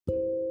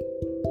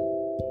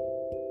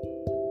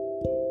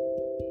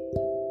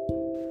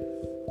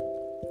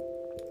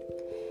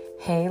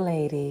Hey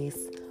ladies,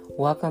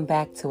 welcome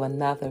back to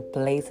another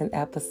blazing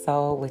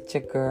episode with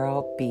your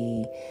girl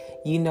B.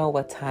 You know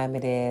what time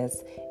it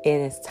is.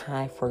 It is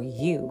time for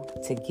you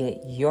to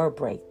get your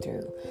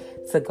breakthrough.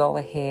 So go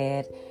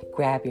ahead,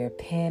 grab your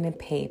pen and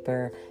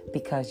paper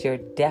because you're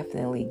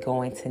definitely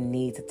going to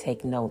need to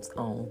take notes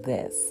on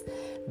this.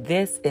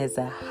 This is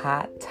a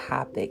hot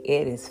topic.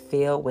 It is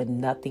filled with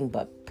nothing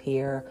but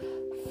pure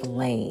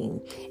flame,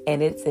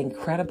 and it's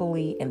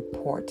incredibly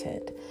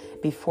important.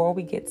 Before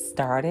we get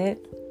started,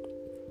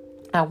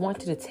 I want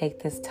you to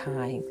take this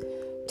time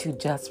to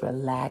just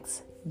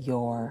relax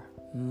your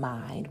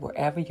mind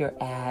wherever you're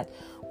at,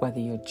 whether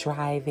you're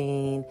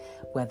driving,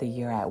 whether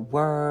you're at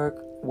work,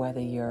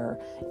 whether you're,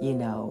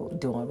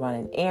 doing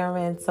running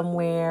errands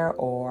somewhere,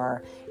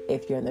 or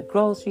if you're in the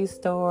grocery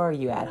store,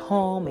 you're at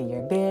home in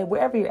your bed,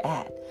 wherever you're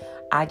at.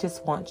 I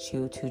just want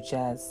you to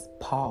just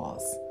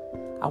pause.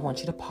 I want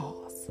you to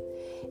pause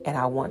and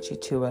I want you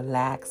to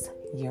relax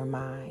your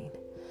mind.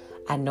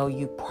 I know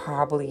you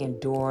probably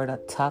endured a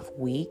tough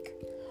week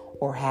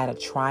or had a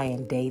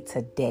trying day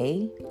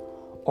today,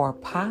 or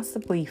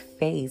possibly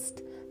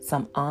faced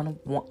some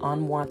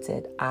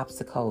unwanted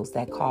obstacles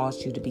that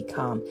caused you to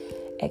become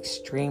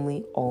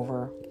extremely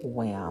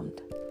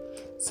overwhelmed.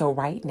 So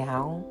right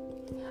now,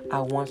 I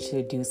want you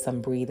to do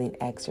some breathing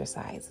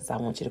exercises. I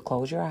want you to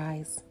close your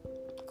eyes.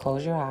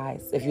 Close your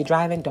eyes. If you're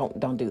driving,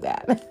 don't do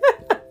that.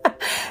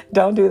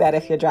 Don't do that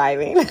if you're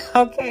driving,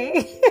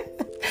 okay?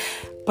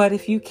 But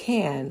if you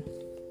can,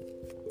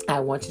 I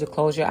want you to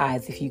close your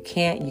eyes. If you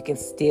can't, you can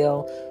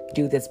still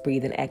do this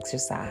breathing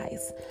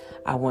exercise.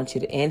 I want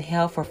you to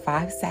inhale for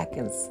 5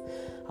 seconds.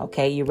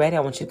 Okay, you ready?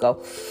 I want you to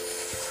go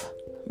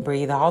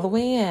breathe all the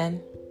way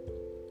in.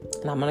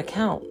 And I'm going to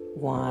count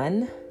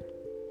 1,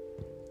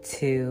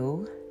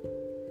 2,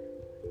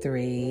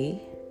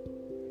 3,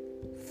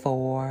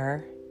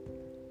 4,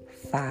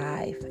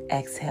 5.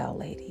 Exhale,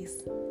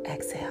 ladies.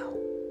 Exhale.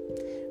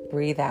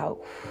 Breathe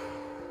out.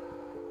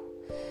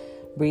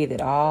 Breathe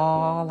it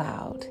all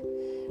out.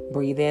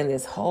 Breathe in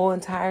this whole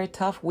entire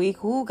tough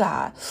week. Ooh,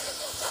 God.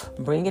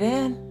 Bring it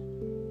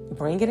in.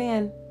 Bring it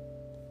in.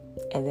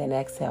 And then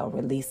exhale.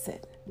 Release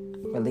it.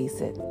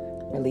 Release it.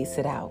 Release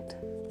it out.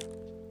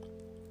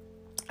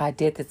 I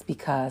did this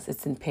because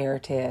it's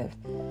imperative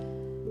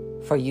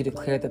for you to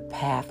clear the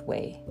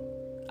pathway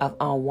of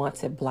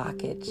unwanted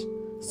blockage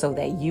so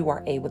that you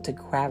are able to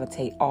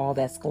gravitate all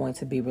that's going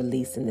to be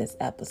released in this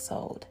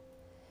episode.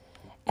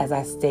 As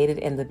I stated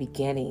in the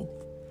beginning,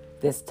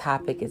 this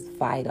topic is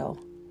vital.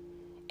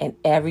 And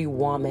every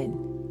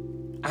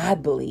woman, I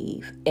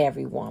believe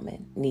every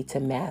woman needs to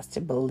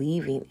master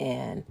believing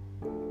in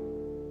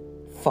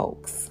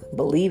folks.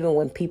 Believing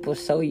when people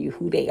show you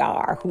who they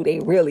are, who they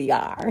really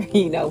are.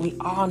 We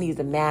all need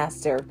to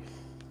master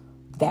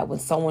that when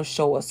someone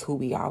shows us who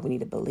we are, we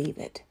need to believe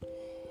it.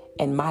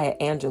 And Maya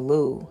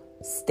Angelou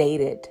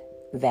stated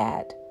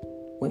that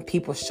when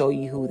people show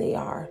you who they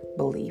are,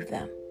 believe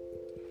them.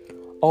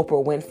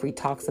 Oprah Winfrey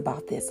talks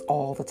about this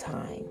all the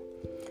time.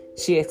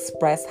 She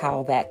expressed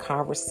how that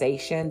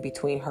conversation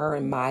between her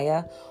and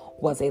Maya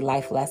was a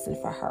life lesson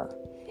for her.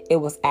 It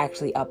was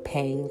actually a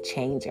pain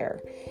changer.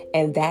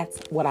 And that's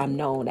what I'm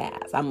known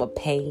as. I'm a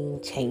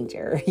pain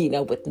changer,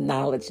 with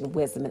knowledge and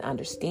wisdom and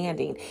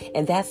understanding.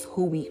 And that's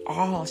who we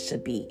all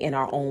should be in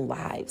our own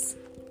lives.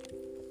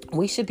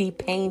 We should be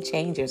pain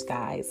changers,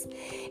 guys.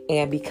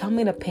 And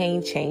becoming a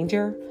pain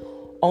changer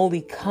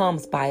only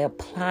comes by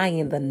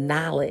applying the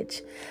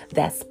knowledge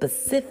that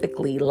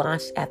specifically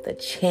launched at the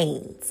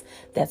chains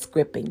that's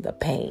gripping the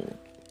pain.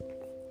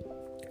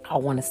 I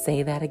want to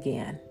say that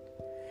again.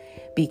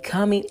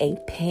 Becoming a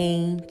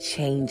pain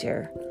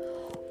changer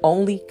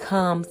only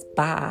comes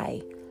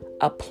by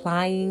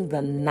applying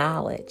the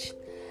knowledge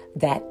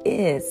that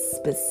is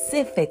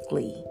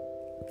specifically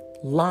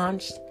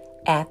launched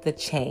at the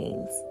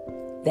chains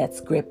that's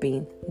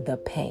gripping the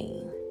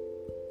pain.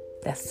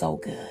 That's so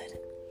good.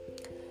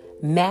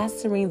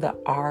 Mastering the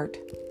art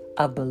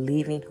of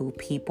believing who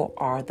people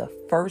are the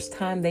first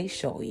time they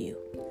show you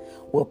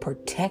will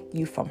protect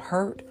you from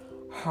hurt,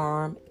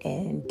 harm,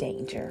 and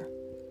danger.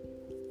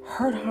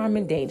 Hurt, harm,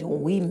 and danger.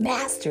 When we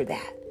master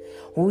that,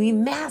 when we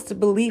master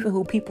believing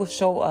who people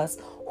show us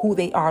who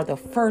they are the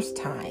first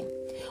time,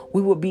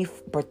 we will be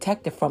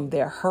protected from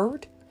their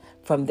hurt,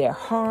 from their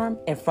harm,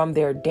 and from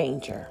their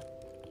danger.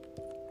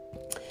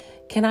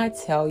 Can I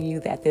tell you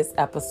that this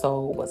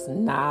episode was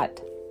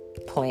not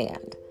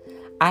planned?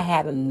 I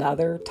had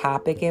another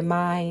topic in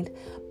mind,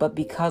 but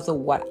because of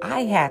what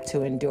I had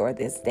to endure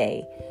this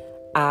day,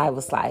 I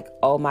was like,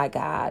 oh my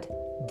God,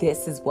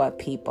 this is what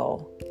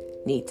people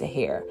need to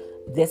hear.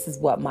 This is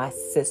what my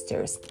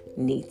sisters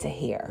need to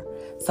hear.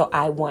 So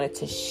I wanted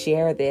to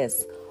share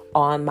this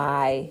on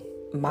my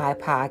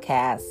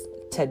podcast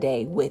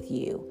today with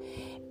you.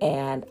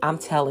 And I'm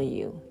telling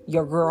you,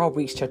 your girl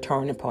reached her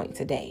turning point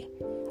today.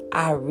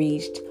 I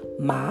reached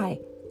my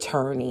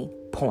turning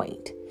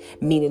point.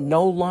 Meaning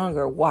no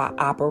longer will I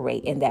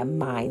operate in that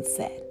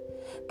mindset.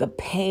 The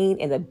pain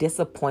and the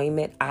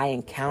disappointment I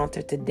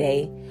encountered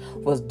today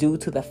was due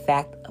to the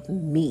fact of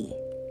me,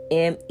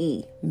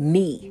 me,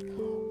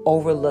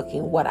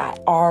 overlooking what I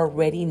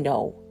already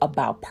know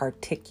about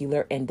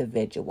particular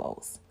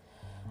individuals.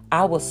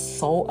 I was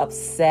so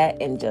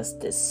upset and just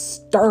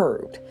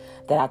disturbed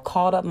that I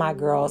called up my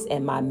girls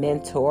and my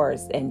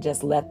mentors and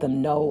just let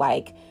them know,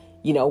 like,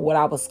 what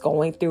I was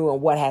going through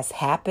and what has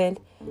happened.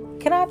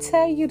 Can I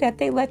tell you that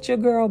they let your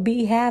girl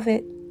have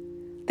it?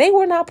 They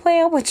were not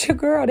playing with your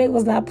girl. They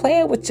was not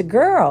playing with your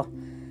girl.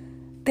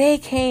 They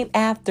came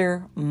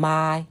after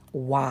my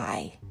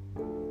why.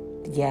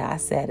 Yeah, I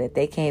said it.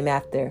 They came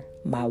after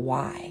my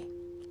why.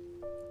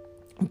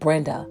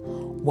 Brenda,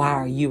 why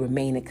are you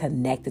remaining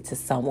connected to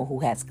someone who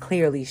has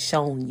clearly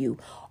shown you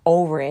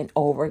over and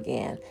over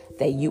again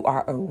that you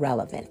are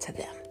irrelevant to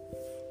them?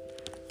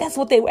 That's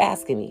what they were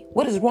asking me.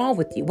 What is wrong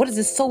with you? What is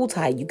this soul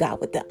tie you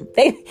got with them?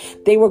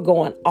 They were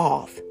going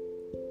off.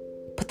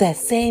 But that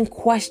same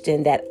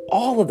question that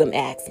all of them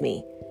asked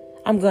me,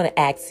 I'm going to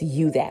ask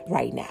you that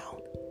right now.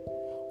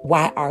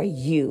 Why are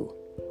you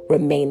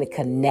remaining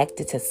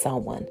connected to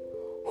someone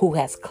who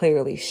has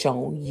clearly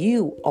shown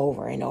you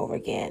over and over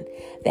again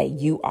that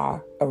you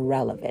are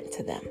irrelevant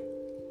to them?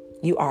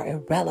 You are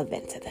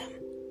irrelevant to them.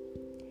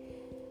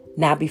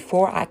 Now,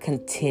 before I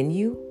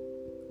continue,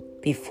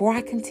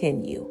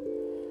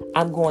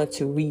 I'm going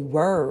to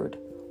reword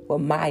what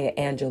Maya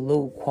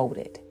Angelou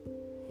quoted.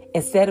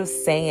 Instead of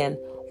saying,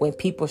 when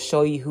people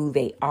show you who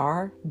they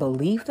are,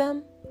 believe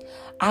them,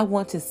 I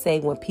want to say,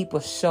 when people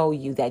show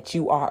you that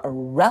you are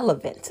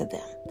irrelevant to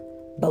them,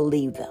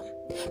 believe them.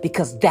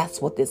 Because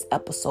that's what this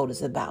episode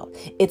is about.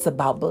 It's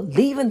about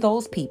believing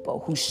those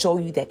people who show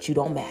you that you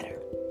don't matter.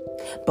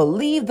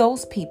 Believe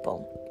those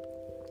people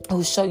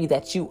who show you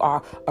that you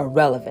are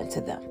irrelevant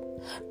to them.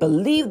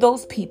 Believe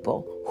those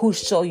people who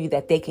show you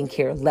that they can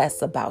care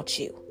less about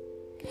you.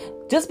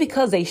 Just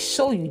because they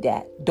show you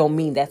that don't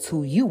mean that's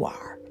who you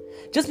are.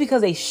 Just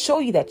because they show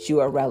you that you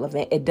are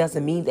irrelevant, it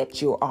doesn't mean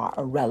that you are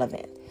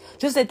irrelevant.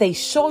 Just that they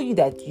show you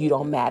that you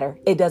don't matter,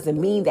 it doesn't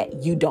mean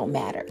that you don't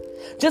matter.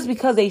 Just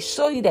because they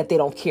show you that they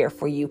don't care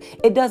for you,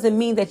 it doesn't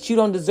mean that you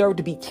don't deserve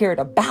to be cared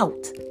about.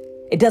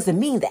 It doesn't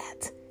mean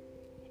that.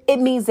 It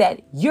means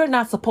that you're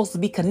not supposed to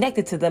be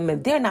connected to them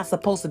and they're not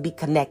supposed to be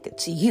connected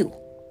to you.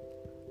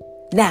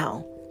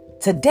 Now,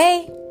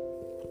 today,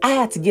 I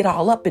had to get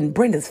all up in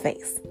Brenda's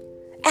face.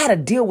 I had to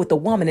deal with the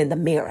woman in the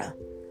mirror.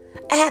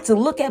 I had to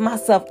look at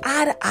myself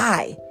eye to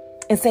eye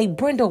and say,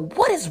 Brenda,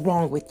 what is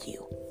wrong with you?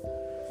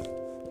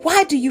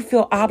 Why do you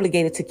feel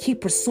obligated to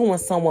keep pursuing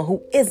someone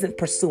who isn't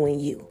pursuing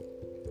you?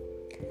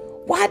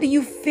 Why do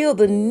you feel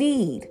the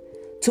need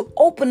to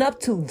open up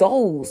to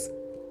those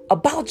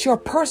about your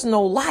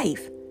personal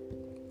life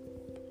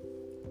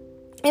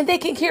and they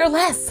can care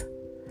less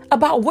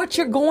about what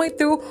you're going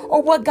through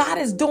or what God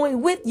is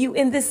doing with you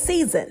in this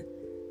season?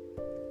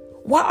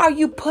 Why are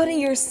you putting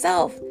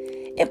yourself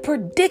in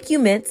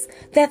predicaments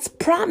that's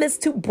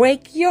promised to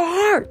break your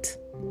heart?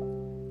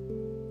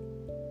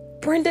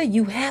 Brenda,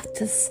 you have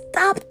to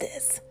stop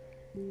this.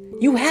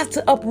 You have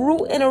to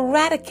uproot and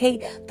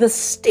eradicate the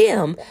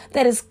stem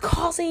that is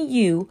causing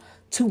you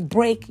to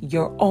break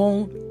your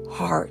own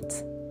heart.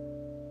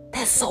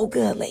 That's so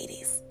good,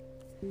 ladies.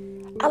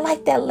 I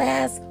like that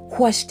last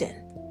question.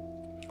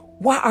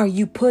 Why are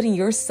you putting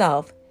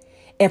yourself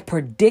in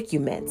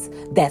predicaments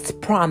that's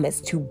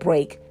promised to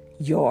break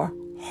your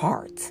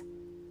heart?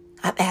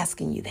 I'm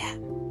asking you that.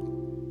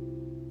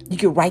 You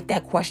can write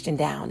that question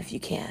down if you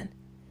can.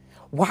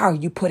 Why are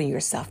you putting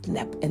yourself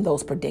in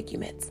those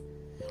predicaments?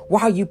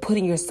 Why are you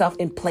putting yourself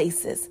in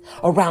places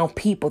around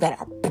people that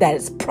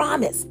is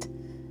promised?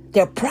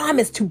 They're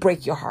promised to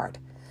break your heart.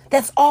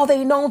 That's all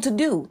they're known to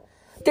do.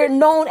 They're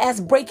known as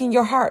breaking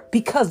your heart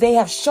because they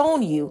have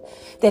shown you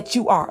that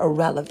you are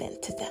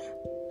irrelevant to them.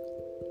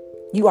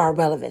 You are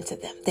irrelevant to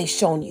them. They've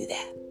shown you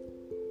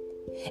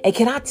that. And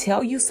can I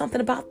tell you something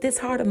about this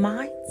heart of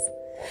mine?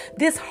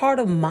 This heart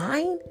of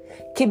mine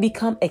can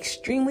become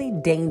extremely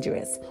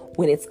dangerous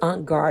when it's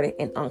unguarded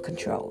and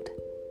uncontrolled.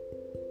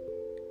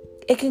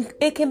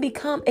 It can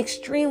become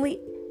extremely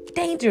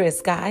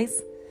dangerous,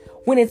 guys,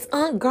 when it's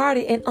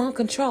unguarded and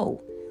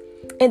uncontrolled.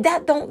 And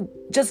that don't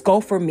just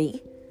go for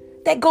me.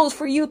 That goes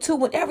for you too.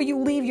 Whenever you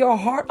leave your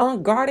heart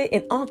unguarded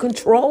and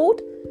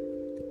uncontrolled,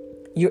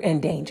 you're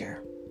in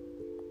danger.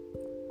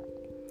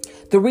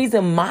 The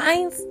reason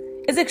mine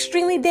is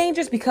extremely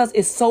dangerous because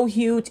it's so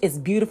huge, it's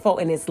beautiful,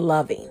 and it's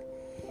loving.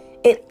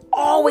 It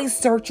always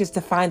searches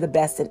to find the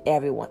best in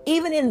everyone,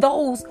 even in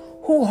those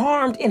who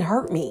harmed and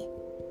hurt me.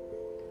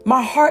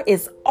 My heart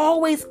is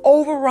always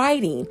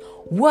overriding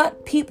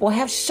what people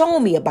have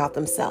shown me about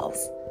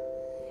themselves.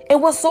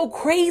 And what's so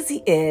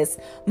crazy is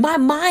my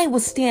mind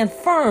will stand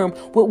firm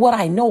with what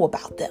I know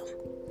about them.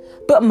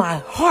 But my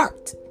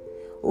heart,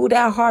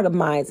 that heart of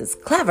mine is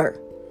clever.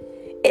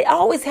 It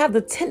always have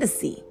the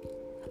tendency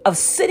of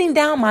sitting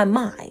down my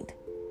mind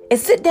and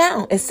sit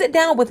down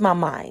with my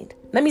mind.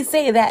 Let me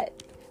say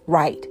that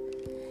right.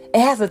 It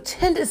has a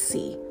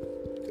tendency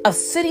of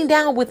sitting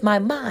down with my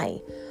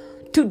mind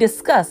to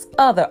discuss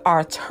other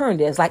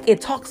alternatives. Like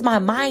it talks my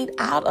mind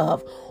out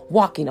of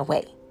walking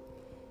away.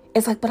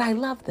 It's like, but I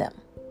love them.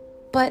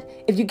 But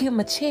if you give them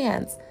a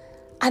chance,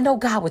 I know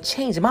God would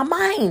change it. My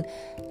mind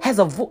has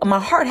my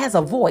heart has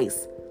a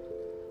voice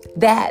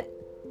that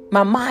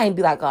my mind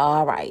be like, oh,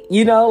 all right,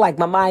 like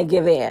my mind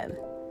give in.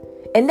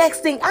 And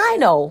next thing I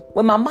know,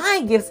 when my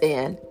mind gives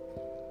in,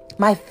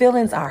 my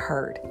feelings are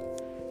hurt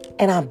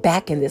and I'm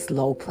back in this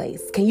low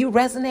place. Can you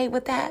resonate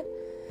with that?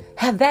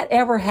 Have that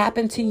ever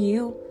happened to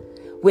you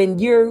when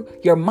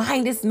your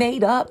mind is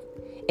made up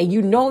and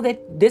you know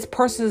that this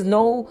person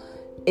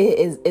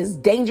is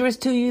dangerous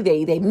to you?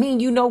 They mean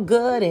you no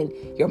good and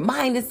your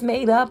mind is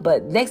made up.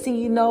 But next thing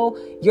you know,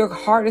 your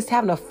heart is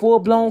having a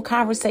full-blown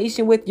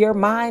conversation with your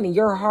mind and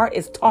your heart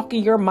is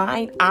talking your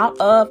mind out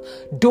of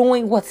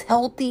doing what's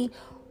healthy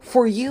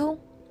for you.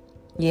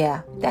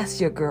 Yeah, that's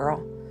your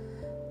girl.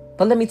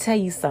 But let me tell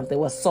you something.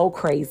 What's so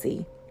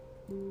crazy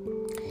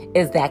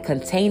is that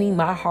containing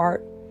my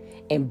heart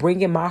and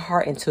bringing my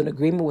heart into an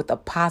agreement with the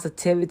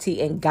positivity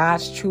and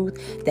God's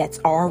truth that's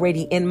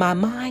already in my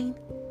mind,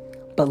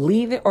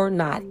 believe it or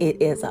not,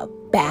 it is a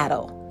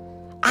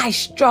battle. I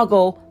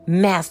struggle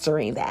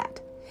mastering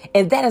that.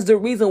 And that is the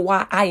reason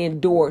why I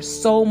endure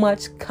so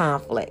much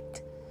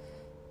conflict.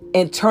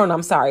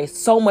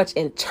 So much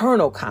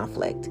internal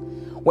conflict.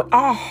 When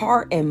our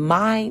heart and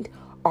mind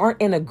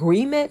aren't in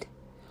agreement,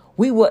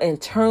 we will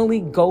internally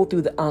go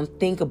through the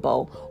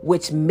unthinkable,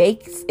 which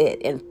makes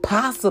it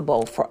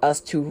impossible for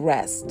us to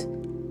rest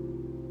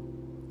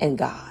in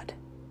God.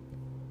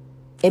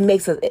 It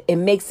makes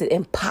it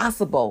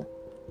impossible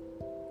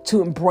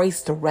to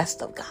embrace the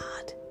rest of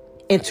God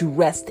and to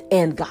rest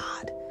in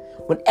God.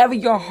 Whenever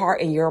your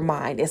heart and your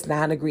mind is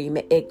not in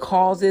agreement, it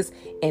causes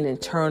an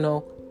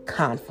internal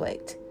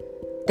conflict.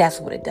 That's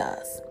what it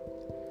does.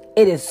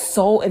 It is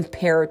so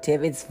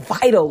imperative. It's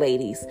vital,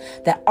 ladies,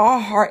 that our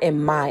heart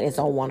and mind is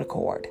on one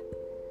accord.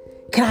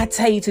 Can I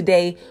tell you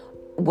today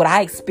what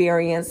I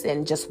experienced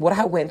and just what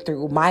I went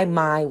through? My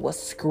mind was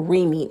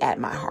screaming at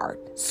my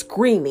heart,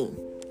 screaming.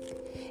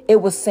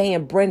 It was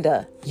saying,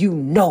 Brenda, you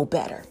know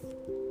better.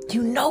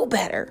 You know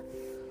better.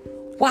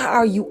 Why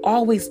are you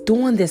always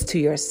doing this to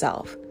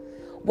yourself?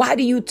 Why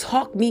do you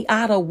talk me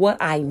out of what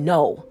I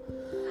know?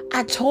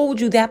 I told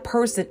you that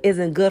person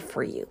isn't good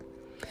for you.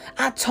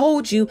 I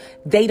told you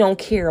they don't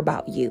care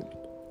about you.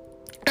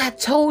 I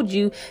told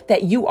you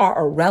that you are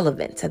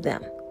irrelevant to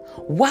them.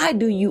 Why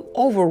do you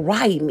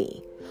override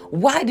me?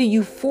 Why do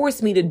you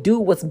force me to do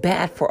what's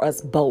bad for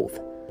us both?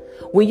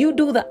 When you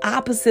do the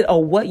opposite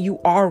of what you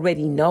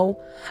already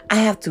know, I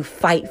have to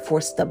fight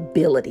for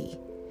stability.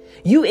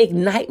 You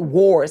ignite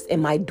wars in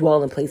my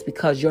dwelling place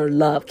because your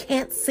love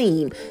can't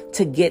seem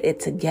to get it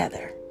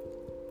together.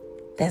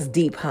 That's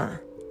deep, huh?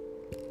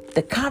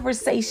 The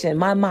conversation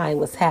my mind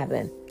was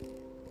having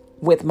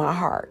with my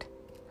heart.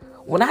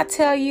 When I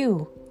tell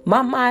you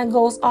my mind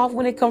goes off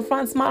when it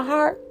confronts my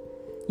heart,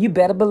 you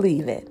better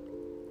believe it.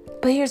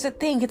 But here's the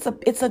thing. It's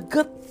a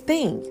good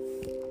thing.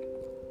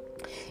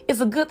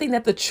 It's a good thing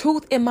that the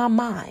truth in my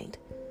mind,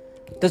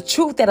 the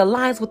truth that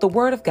aligns with the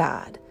word of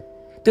God,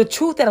 the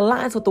truth that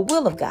aligns with the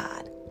will of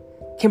God,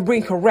 can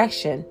bring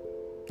correction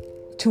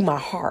to my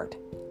heart,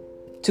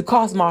 to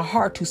cause my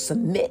heart to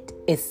submit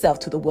itself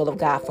to the will of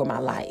God for my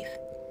life.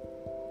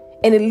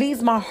 And it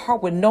leaves my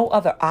heart with no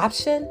other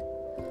option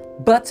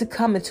but to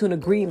come into an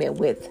agreement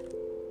with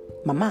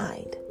my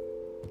mind.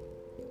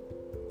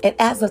 And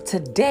as of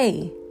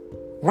today,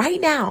 right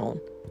now,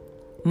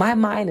 my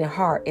mind and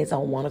heart is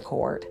on one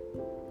accord.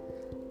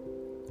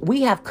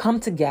 We have come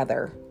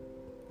together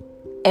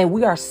and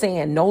we are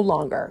saying no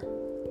longer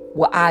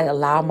will I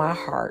allow my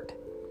heart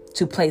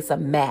to place a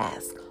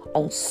mask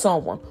on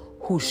someone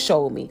who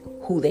showed me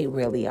who they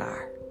really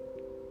are.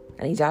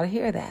 I need y'all to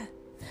hear that.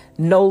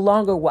 No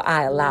longer will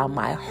I allow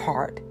my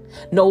heart,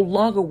 no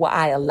longer will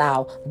I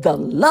allow the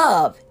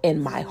love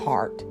in my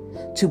heart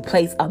to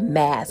place a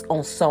mask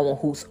on someone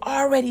who's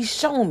already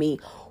shown me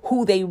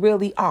who they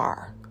really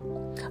are.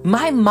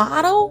 My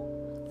motto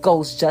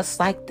goes just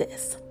like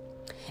this.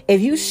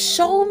 If you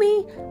show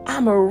me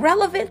I'm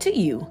irrelevant to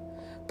you,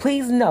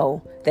 please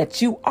know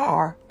that you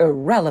are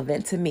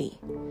irrelevant to me.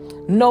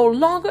 No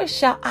longer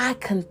shall I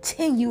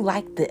continue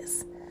like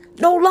this.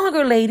 No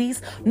longer,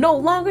 ladies, no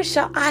longer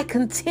shall I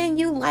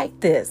continue like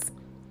this.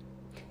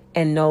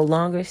 And no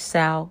longer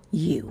shall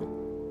you.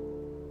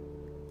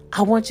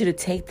 I want you to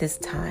take this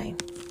time.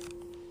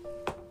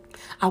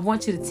 I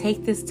want you to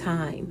take this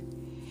time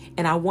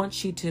and I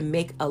want you to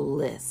make a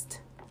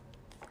list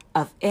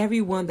of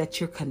everyone that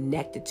you're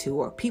connected to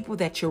or people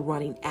that you're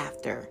running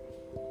after.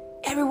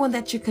 Everyone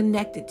that you're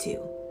connected to.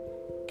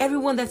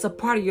 Everyone that's a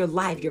part of your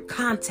life, your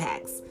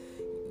contacts.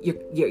 You're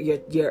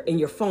in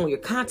your phone. Your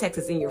contacts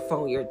is in your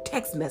phone. Your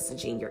text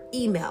messaging, your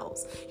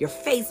emails, your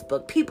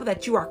Facebook, people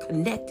that you are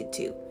connected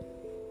to,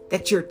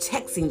 that you're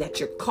texting, that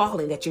you're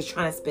calling, that you're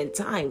trying to spend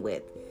time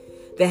with,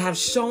 that have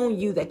shown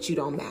you that you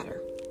don't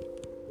matter.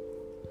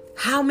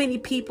 How many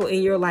people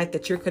in your life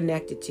that you're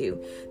connected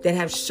to that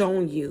have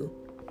shown you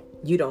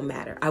you don't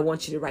matter? I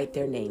want you to write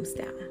their names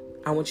down.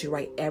 I want you to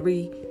write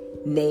every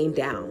name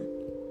down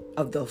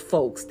of the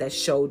folks that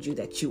showed you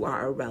that you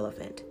are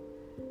irrelevant,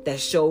 that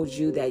showed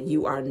you that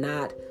you are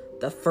not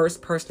the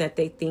first person that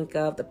they think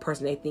of, the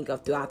person they think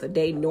of throughout the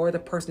day, nor the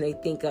person they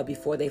think of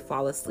before they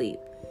fall asleep.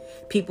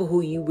 People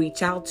who you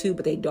reach out to,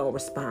 but they don't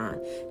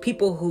respond.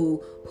 People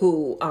who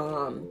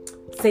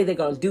say they're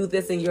going to do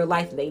this in your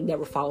life and they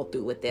never follow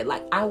through with it.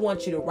 Like, I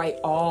want you to write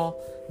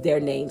all their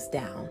names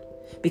down,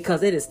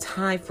 because it is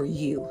time for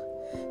you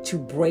to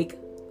break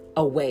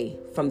away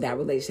from that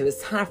relationship.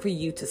 It's time for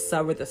you to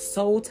sever the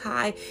soul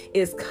tie.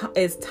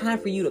 It's time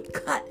for you to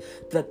cut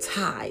the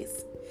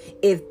ties.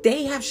 If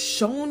they have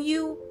shown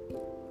you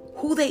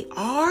who they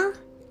are,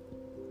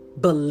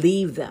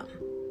 believe them.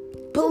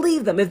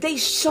 Believe them. If they've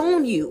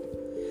shown you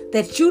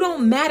that you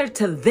don't matter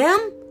to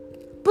them,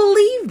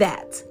 believe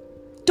that.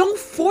 Don't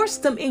force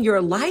them in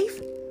your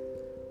life.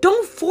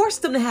 Don't force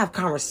them to have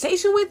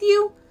conversation with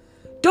you.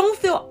 Don't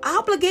feel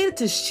obligated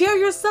to share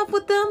yourself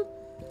with them,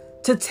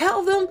 to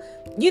tell them,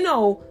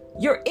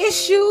 your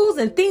issues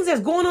and things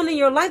that's going on in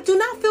your life. Do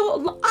not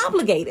feel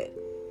obligated.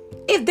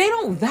 If they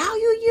don't value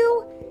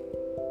you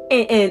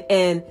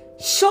and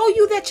show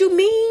you that you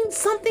mean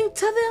something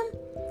to them,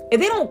 if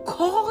they don't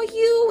call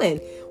you and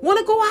want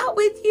to go out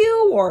with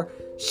you or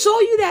show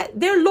you that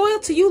they're loyal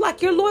to you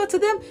like you're loyal to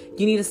them,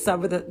 you need to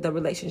sever the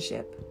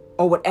relationship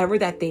or whatever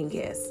that thing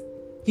is.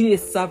 You need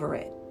to sever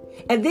it.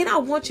 And then I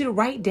want you to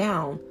write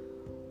down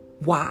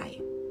why.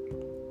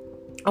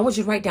 I want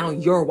you to write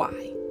down your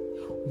why.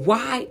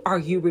 Why are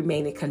you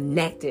remaining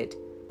connected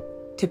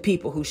to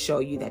people who show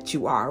you that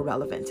you are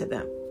irrelevant to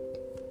them?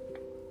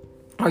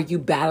 Are you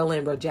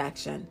battling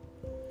rejection?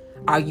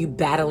 Are you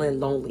battling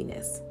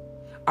loneliness?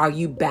 Are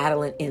you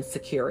battling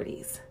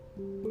insecurities?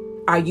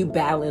 Are you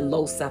battling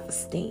low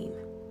self-esteem?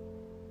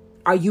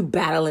 Are you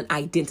battling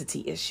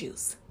identity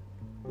issues?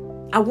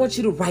 I want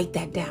you to write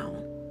that down.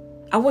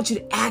 I want you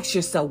to ask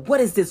yourself, what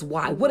is this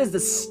why? What is the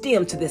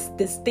stem to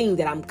this thing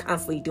that I'm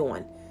constantly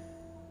doing?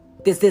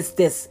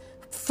 This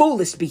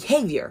foolish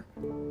behavior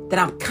that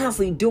I'm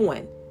constantly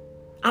doing.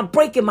 I'm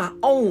breaking my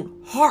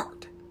own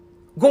heart,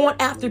 going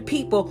after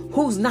people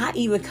who's not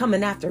even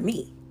coming after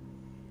me.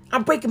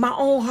 I'm breaking my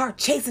own heart,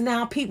 chasing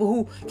down people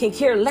who can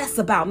care less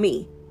about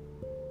me.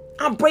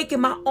 I'm breaking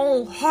my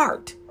own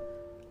heart.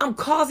 I'm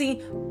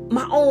causing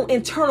my own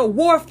internal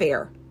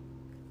warfare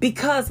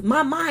because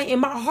my mind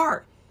and my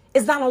heart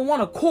is not on one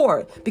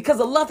accord, because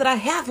the love that I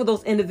have for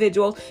those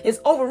individuals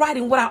is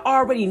overriding what I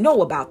already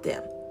know about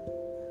them.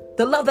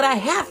 The love that I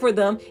have for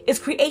them is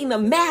creating a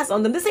mask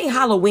on them. This ain't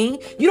Halloween.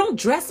 You don't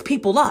dress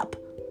people up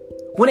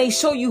when they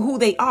show you who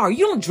they are.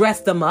 You don't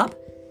dress them up.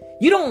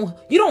 You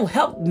don't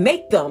help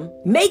make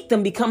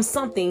them become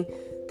something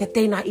that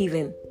they're not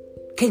even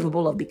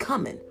capable of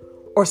becoming,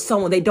 or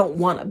someone they don't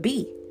want to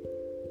be.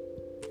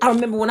 I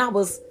remember when I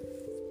was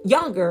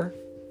younger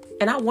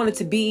and I wanted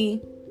to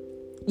be,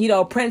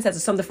 princess or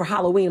something for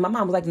Halloween. My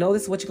mom was like, no,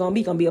 this is what you're going to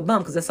be. You're going to be a bum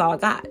because that's all I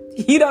got.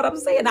 You know what I'm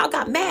saying? I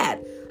got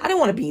mad. I didn't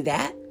want to be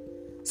that.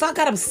 So I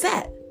got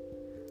upset.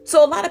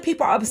 So a lot of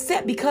people are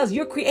upset because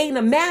you're creating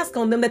a mask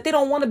on them that they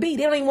don't want to be.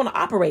 They don't even want to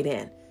operate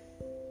in.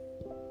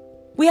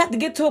 We have to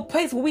get to a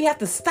place where we have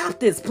to stop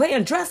this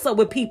playing dress up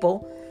with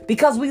people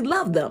because we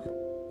love them.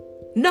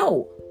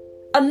 No,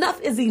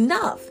 enough is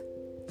enough.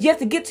 You have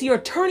to get to your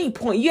turning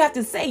point. You have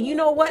to say, you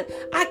know what?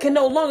 I can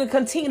no longer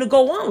continue to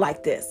go on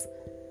like this.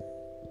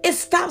 It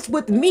stops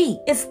with me.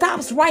 It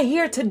stops right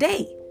here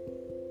today.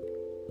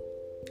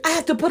 I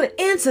have to put an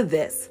end to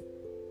this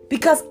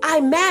because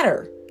I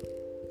matter.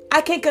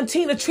 I can't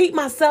continue to treat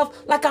myself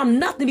like I'm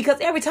nothing, because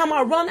every time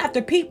I run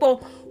after people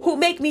who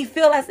make me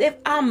feel as if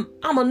I'm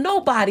a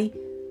nobody,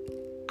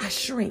 I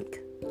shrink.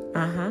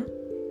 I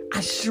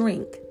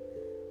shrink.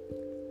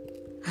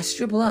 I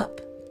shrivel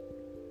up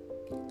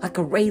like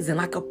a raisin,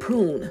 like a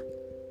prune.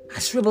 I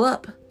shrivel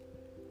up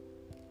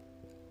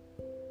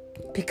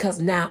because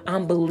now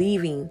I'm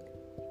believing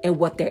in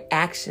what their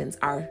actions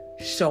are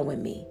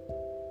showing me.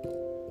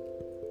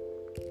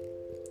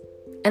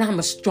 And I'm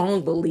a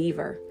strong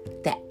believer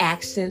that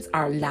actions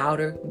are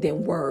louder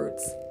than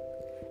words.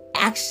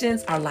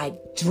 Actions are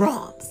like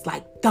drums,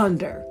 like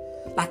thunder,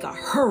 like a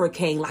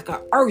hurricane, like an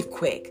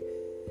earthquake.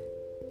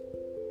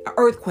 An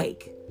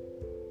earthquake.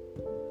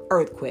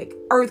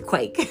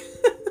 Earthquake.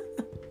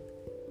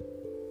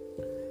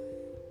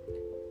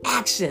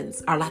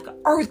 Actions are like an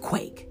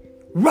earthquake,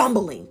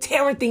 rumbling,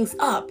 tearing things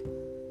up.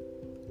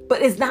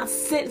 But it's not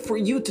sent for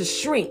you to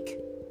shrink.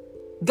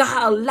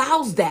 God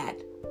allows that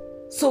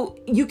so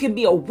you can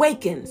be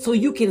awakened, so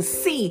you can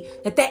see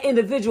that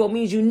individual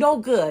means you no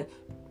good.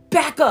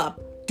 Back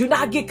up. Do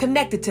not get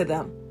connected to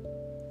them.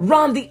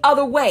 Run the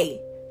other way.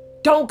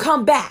 Don't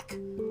come back.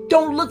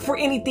 Don't look for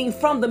anything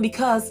from them,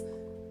 because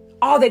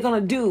all they're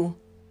going to do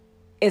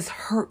is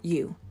hurt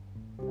you.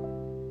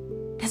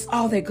 That's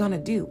all they're going to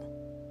do.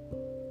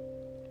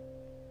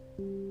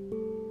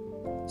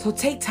 So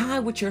take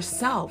time with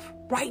yourself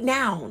right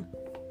now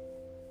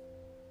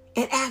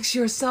and ask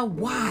yourself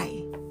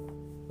why.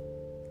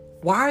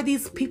 Why are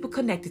these people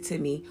connected to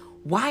me?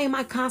 Why am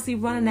I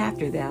constantly running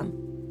after them?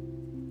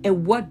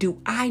 And what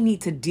do I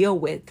need to deal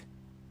with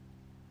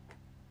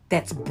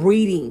that's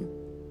breeding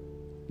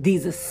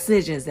these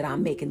decisions that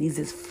I'm making, these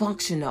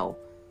dysfunctional,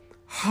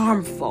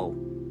 harmful,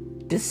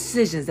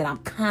 decisions that I'm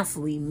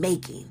constantly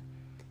making.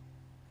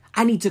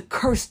 I need to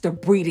curse the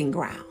breeding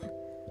ground.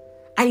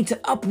 I need to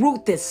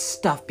uproot this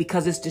stuff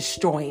because it's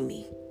destroying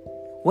me.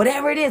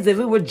 Whatever it is, if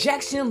it's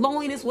rejection,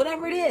 loneliness,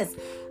 whatever it is,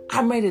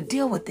 I'm ready to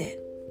deal with it.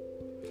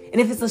 And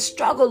if it's a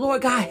struggle,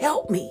 Lord God,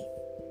 help me.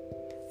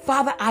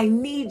 Father, I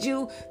need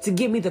you to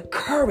give me the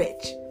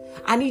courage.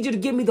 I need you to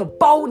give me the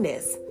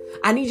boldness.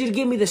 I need you to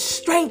give me the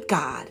strength,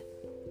 God,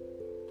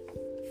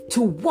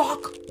 to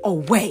walk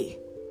away,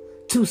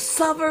 to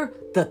sever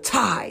the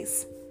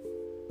ties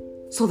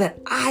so that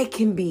I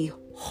can be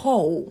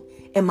whole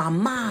in my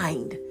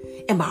mind,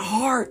 in my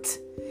heart,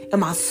 in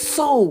my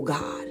soul,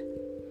 God.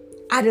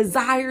 I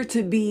desire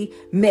to be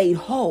made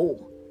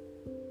whole.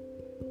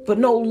 But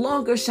no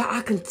longer shall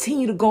I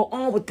continue to go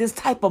on with this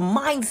type of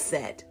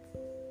mindset.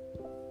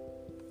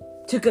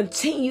 To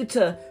continue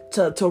to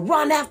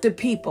run after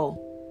people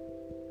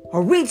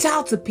or reach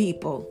out to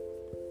people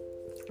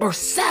or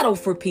settle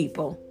for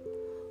people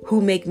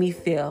who make me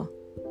feel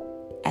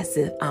as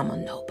if I'm a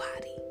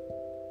nobody.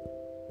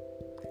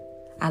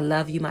 I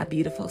love you, my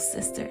beautiful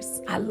sisters.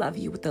 I love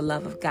you with the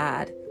love of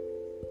God.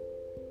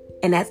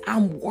 And as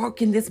I'm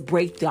working this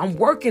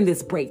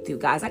breakthrough,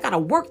 guys. I got to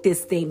work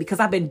this thing because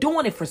I've been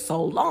doing it for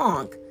so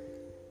long.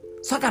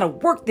 So I got to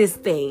work this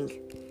thing.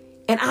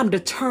 And I'm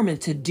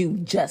determined to do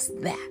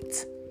just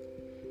that.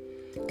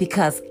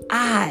 Because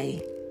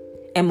I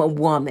am a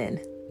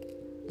woman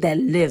that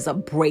lives a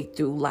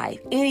breakthrough life.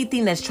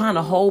 Anything that's trying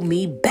to hold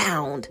me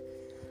bound,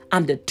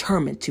 I'm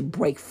determined to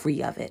break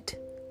free of it.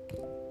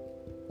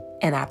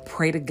 And I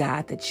pray to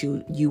God that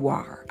you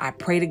are. I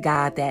pray to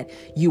God that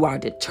you are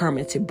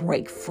determined to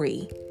break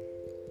free.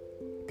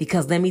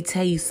 Because let me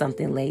tell you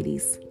something,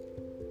 ladies.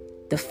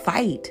 The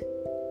fight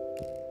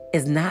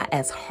is not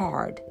as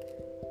hard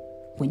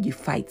when you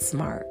fight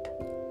smart.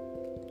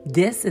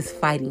 This is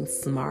fighting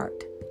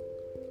smart.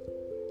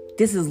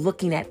 This is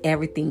looking at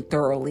everything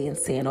thoroughly and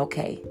saying,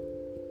 okay,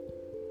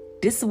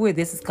 this is where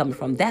this is coming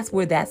from. That's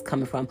where that's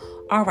coming from.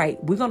 All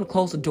right, we're going to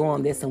close the door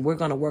on this and we're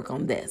going to work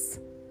on this.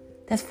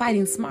 That's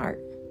fighting smart.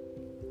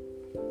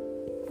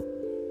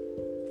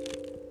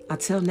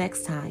 Until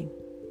next time,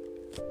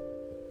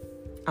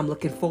 I'm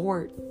looking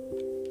forward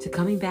to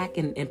coming back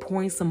and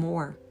pouring some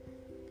more.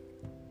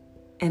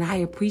 And I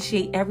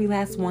appreciate every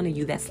last one of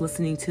you that's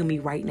listening to me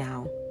right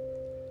now.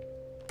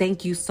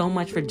 Thank you so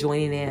much for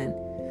joining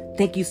in.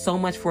 Thank you so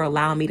much for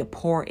allowing me to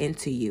pour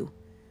into you.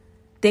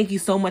 Thank you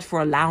so much for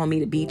allowing me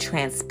to be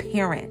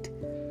transparent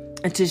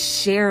and to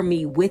share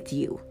me with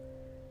you.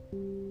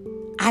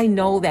 I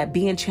know that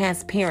being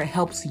transparent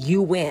helps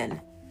you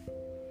win.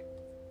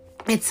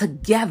 And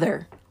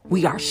together,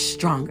 we are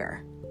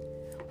stronger.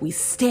 We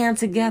stand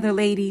together,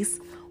 ladies.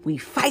 We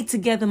fight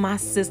together, my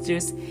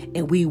sisters.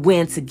 And we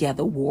win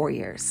together,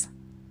 warriors.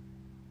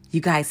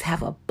 You guys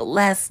have a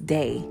blessed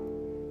day.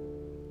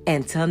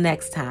 Until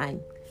next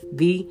time,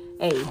 be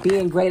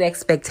in great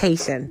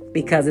expectation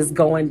because it's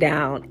going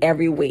down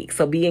every week.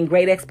 So be in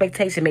great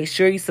expectation. Make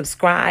sure you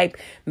subscribe.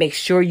 Make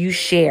sure you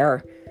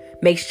share.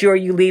 Make sure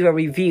you leave a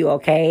review,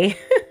 okay?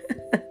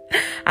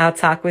 I'll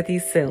talk with you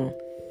soon.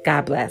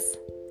 God bless.